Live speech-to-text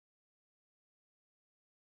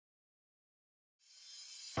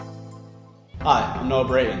Hi, I'm Noah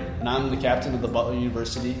Brayton, and I'm the captain of the Butler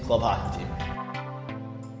University club hockey team.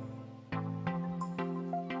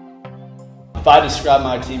 If I describe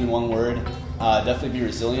my team in one word, definitely be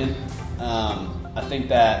resilient. I think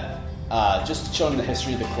that just showing the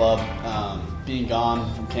history of the club, being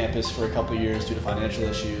gone from campus for a couple of years due to financial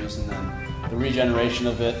issues, and then the regeneration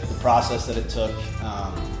of it, the process that it took,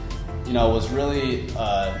 was really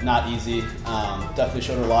not easy. Definitely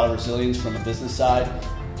showed a lot of resilience from a business side.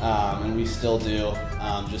 And we still do,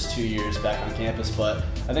 just 2 years back on campus. But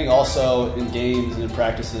I think also in games and in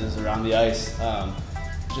practices around the ice,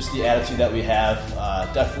 just the attitude that we have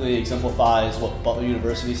definitely exemplifies what Butler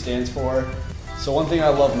University stands for. So one thing I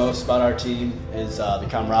love most about our team is the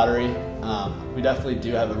camaraderie. We definitely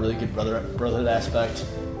do have a really good brotherhood aspect,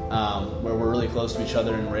 where we're really close to each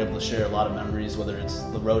other and we're able to share a lot of memories, whether it's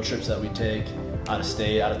the road trips that we take out of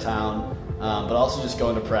state, out of town, but also just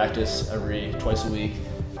going to practice twice a week.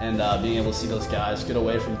 And being able to see those guys get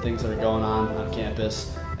away from things that are going on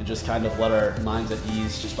campus and just kind of let our minds at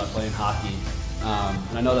ease just by playing hockey.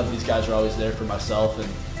 And I know that these guys are always there for myself, and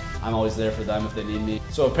I'm always there for them if they need me.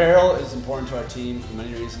 So apparel is important to our team for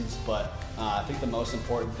many reasons, but I think the most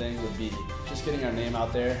important thing would be just getting our name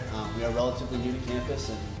out there. We are relatively new to campus,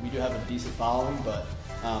 and we do have a decent following, but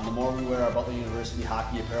the more we wear our Butler University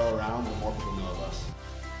hockey apparel around, the more people know of us.